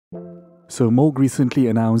So Moog recently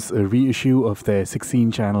announced a reissue of their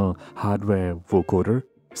 16-channel hardware vocoder.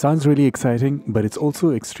 Sounds really exciting, but it's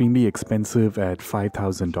also extremely expensive at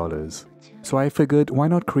 $5,000. So I figured, why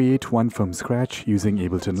not create one from scratch using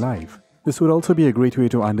Ableton Live? This would also be a great way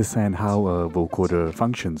to understand how a vocoder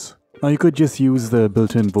functions. Now you could just use the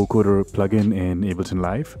built-in vocoder plugin in Ableton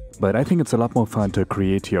Live, but I think it's a lot more fun to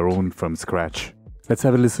create your own from scratch. Let's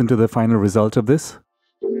have a listen to the final result of this.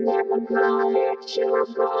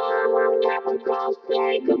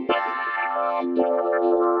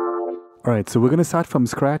 Alright, so we're going to start from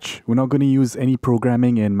scratch. We're not going to use any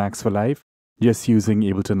programming in Max for Live, just using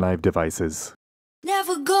Ableton Live devices.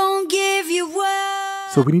 Never gonna give you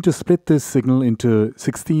up. So we need to split this signal into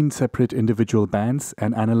 16 separate individual bands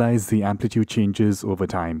and analyze the amplitude changes over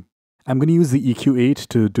time. I'm going to use the EQ8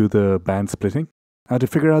 to do the band splitting. Now to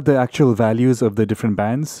figure out the actual values of the different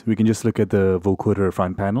bands, we can just look at the vocoder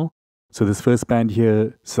front panel. So this first band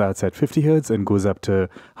here starts at 50 Hz and goes up to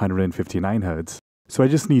 159 Hz. So I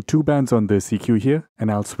just need 2 bands on this EQ here,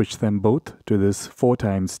 and I'll switch them both to this 4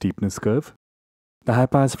 times steepness curve. The high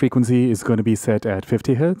pass frequency is going to be set at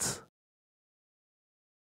 50 Hz,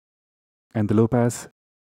 and the low pass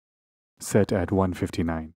set at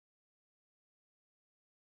 159.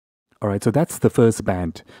 Alright, so that's the first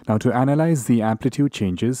band. Now to analyze the amplitude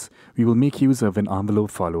changes, we will make use of an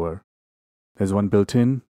envelope follower. There's one built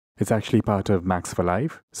in. It's actually part of Max for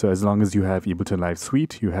Live. So as long as you have Ableton Live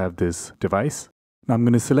Suite, you have this device. Now I'm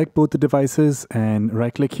going to select both the devices and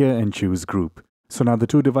right-click here and choose Group. So now the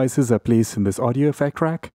 2 devices are placed in this audio effect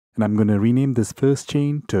rack, and I'm going to rename this first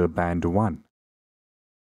chain to Band 1.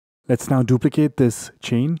 Let's now duplicate this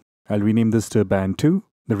chain. I'll rename this to Band 2.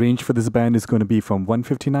 The range for this band is going to be from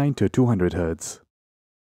 159 to 200 Hz.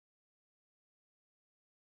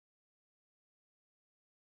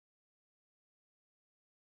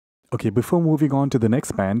 Okay, before moving on to the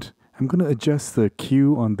next band, I'm going to adjust the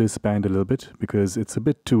Q on this band a little bit because it's a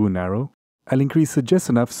bit too narrow. I'll increase it just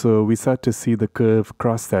enough so we start to see the curve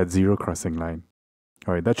cross that zero crossing line.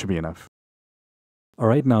 Alright, that should be enough.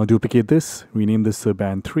 Alright, now duplicate this, rename this to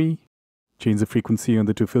Band 3, change the frequency on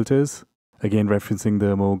the 2 filters, again referencing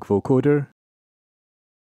the Moog vocoder.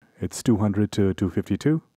 It's 200 to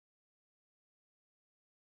 252.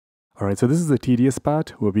 Alright, so this is the tedious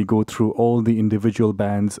part where we go through all the individual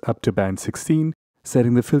bands up to band 16,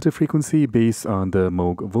 setting the filter frequency based on the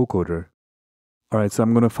Moog vocoder. Alright, so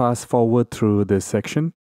I'm going to fast forward through this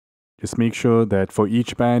section. Just make sure that for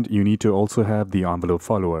each band you need to also have the envelope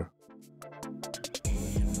follower.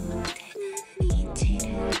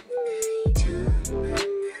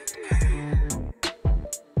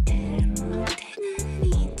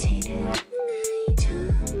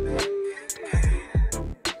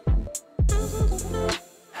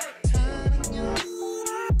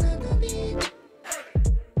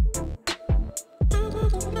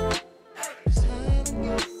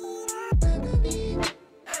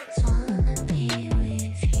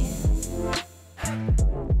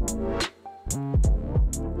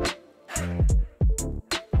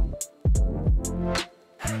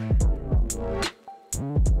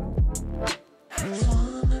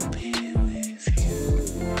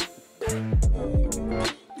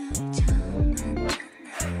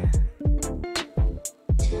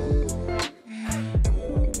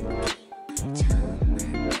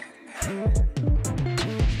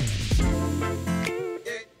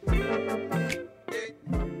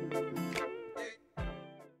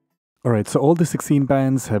 Alright, so all the 16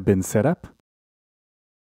 bands have been set up.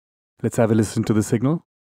 Let's have a listen to the signal.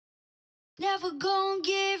 Never gonna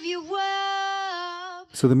give you up.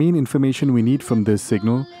 So the main information we need from this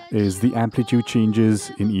signal is the amplitude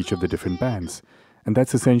changes in each of the different bands. And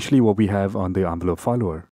that's essentially what we have on the envelope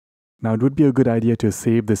follower. Now it would be a good idea to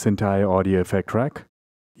save this entire audio effect rack.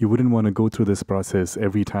 You wouldn't want to go through this process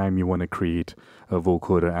every time you want to create a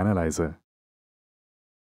vocoder analyzer.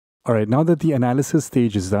 Alright, now that the analysis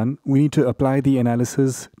stage is done, we need to apply the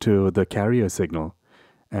analysis to the carrier signal.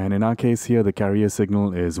 And in our case here, the carrier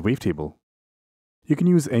signal is wavetable. You can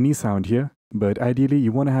use any sound here, but ideally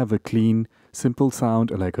you want to have a clean, simple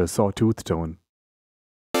sound like a sawtooth tone.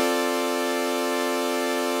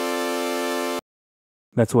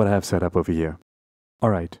 That's what I have set up over here.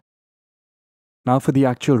 Alright. Now for the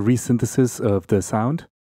actual resynthesis of the sound,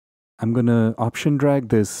 I'm going to option drag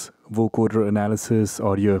this vocoder analysis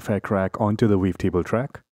audio effect rack onto the wavetable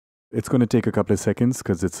track. It's going to take a couple of seconds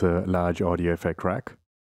because it's a large audio effect rack.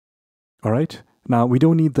 Alright, now we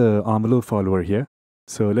don't need the envelope follower here.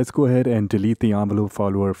 So let's go ahead and delete the envelope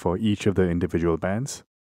follower for each of the individual bands.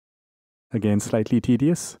 Again, slightly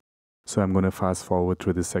tedious. So I'm going to fast forward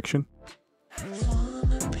through this section.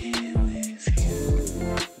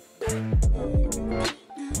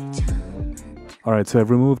 Alright, so I've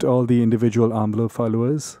removed all the individual envelope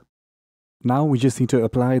followers. Now we just need to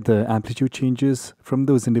apply the amplitude changes from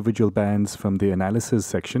those individual bands from the analysis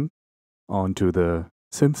section onto the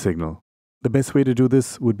synth signal. The best way to do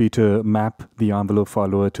this would be to map the envelope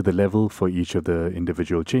follower to the level for each of the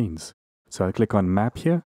individual chains. So I'll click on map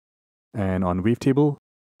here, and on wavetable,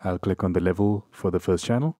 I'll click on the level for the first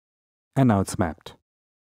channel, and now it's mapped.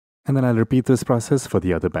 And then I'll repeat this process for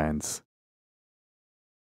the other bands.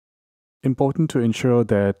 Important to ensure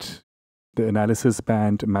that the analysis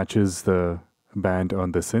band matches the band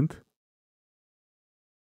on the synth.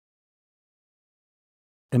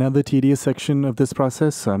 Another tedious section of this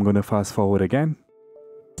process, so I'm going to fast forward again.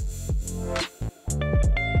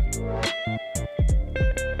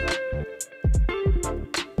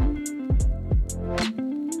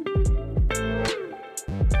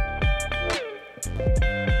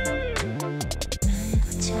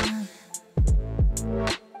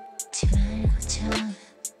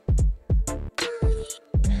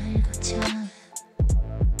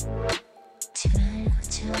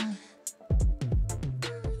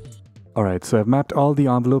 Alright, so I've mapped all the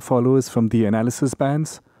envelope followers from the analysis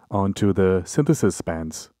bands onto the synthesis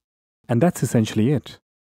bands. And that's essentially it.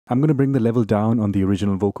 I'm going to bring the level down on the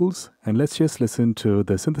original vocals, and let's just listen to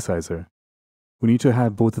the synthesizer. We need to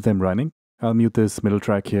have both of them running. I'll mute this middle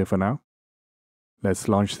track here for now. Let's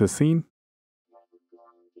launch the scene.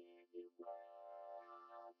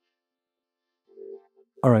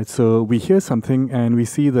 Alright, so we hear something and we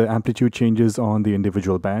see the amplitude changes on the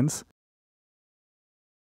individual bands.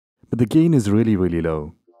 But the gain is really, really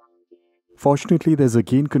low. Fortunately, there's a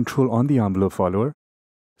gain control on the envelope follower.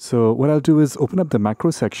 So what I'll do is open up the macro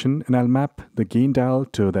section and I'll map the gain dial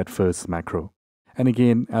to that first macro. And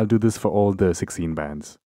again, I'll do this for all the 16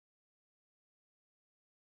 bands.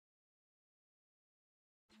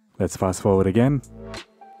 Let's fast forward again.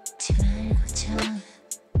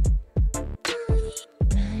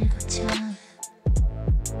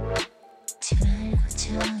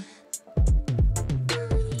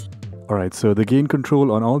 Alright, so the gain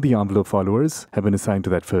control on all the envelope followers have been assigned to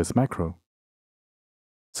that first macro.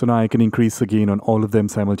 So now I can increase the gain on all of them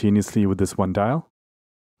simultaneously with this one dial.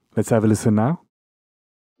 Let's have a listen now.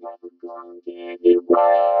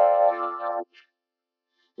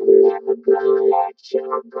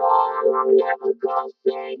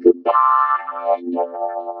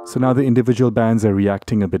 So now the individual bands are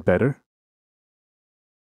reacting a bit better.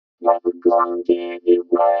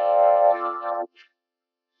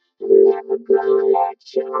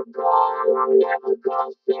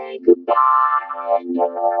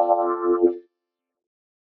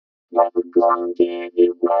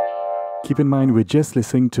 Keep in mind, we're just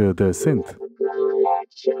listening to the synth.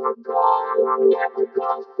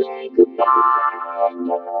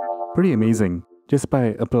 Pretty amazing. Just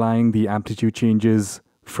by applying the amplitude changes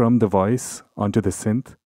from the voice onto the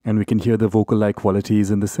synth, and we can hear the vocal-like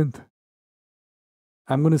qualities in the synth.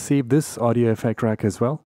 I'm going to save this audio effect rack as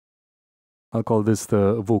well. I'll call this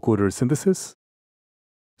the vocoder synthesis.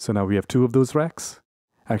 So now we have two of those racks.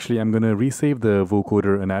 Actually, I'm going to resave the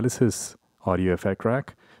vocoder analysis audio effect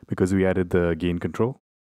rack because we added the gain control.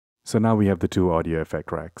 So now we have the two audio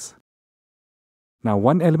effect racks. Now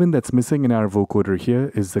one element that's missing in our vocoder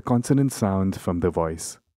here is the consonant sound from the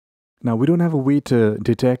voice. Now we don't have a way to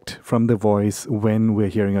detect from the voice when we're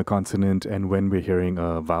hearing a consonant and when we're hearing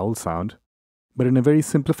a vowel sound. But in a very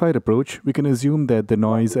simplified approach, we can assume that the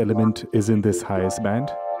noise element is in this highest band,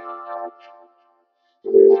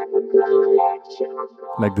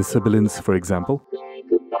 like the sibilants, for example.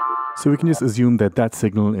 So we can just assume that that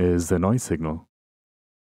signal is the noise signal.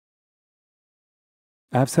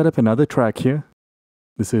 I've set up another track here.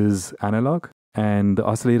 This is analog, and the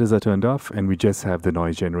oscillators are turned off, and we just have the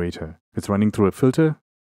noise generator. It's running through a filter.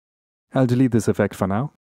 I'll delete this effect for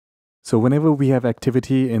now. So whenever we have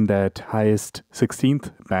activity in that highest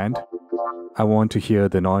 16th band, I want to hear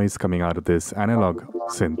the noise coming out of this analog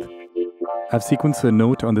synth. I've sequenced a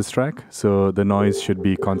note on this track, so the noise should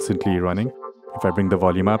be constantly running. If I bring the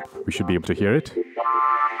volume up, we should be able to hear it.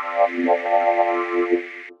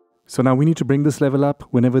 So now we need to bring this level up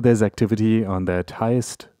whenever there's activity on that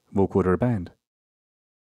highest vocoder band.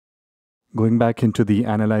 Going back into the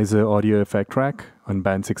analyzer audio effect track on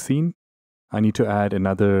band 16, I need to add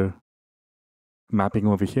another mapping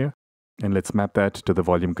over here, and let's map that to the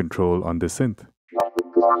volume control on this synth.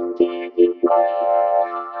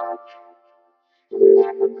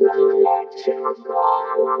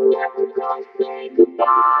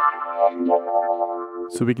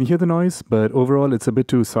 So we can hear the noise, but overall it's a bit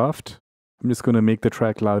too soft. I'm just going to make the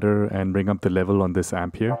track louder and bring up the level on this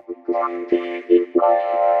amp here.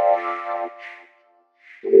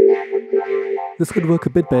 This could work a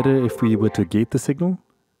bit better if we were to gate the signal.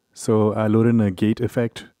 So I'll load in a gate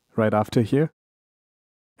effect right after here.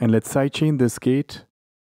 And let's sidechain this gate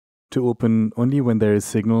to open only when there is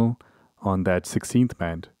signal on that 16th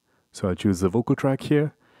band. So I'll choose the vocal track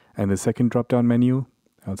here, and the second drop-down menu,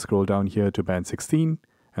 I'll scroll down here to band 16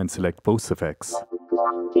 and select Post Effects.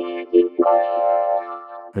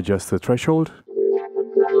 Adjust the threshold.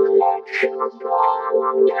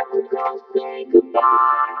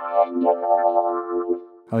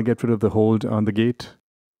 I'll get rid of the hold on the gate.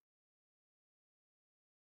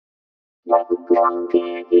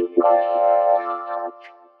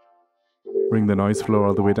 Bring the noise floor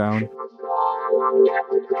all the way down.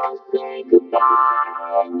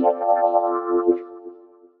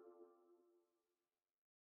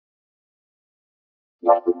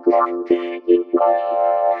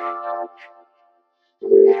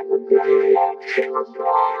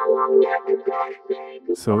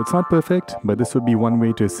 So it's not perfect, but this would be one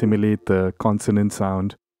way to simulate the consonant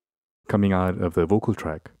sound coming out of the vocal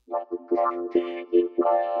track.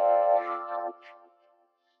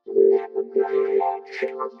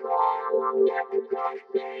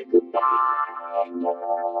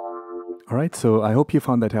 Alright, so I hope you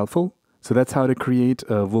found that helpful. So that's how to create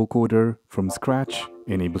a vocoder from scratch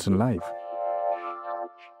in Ableton Live.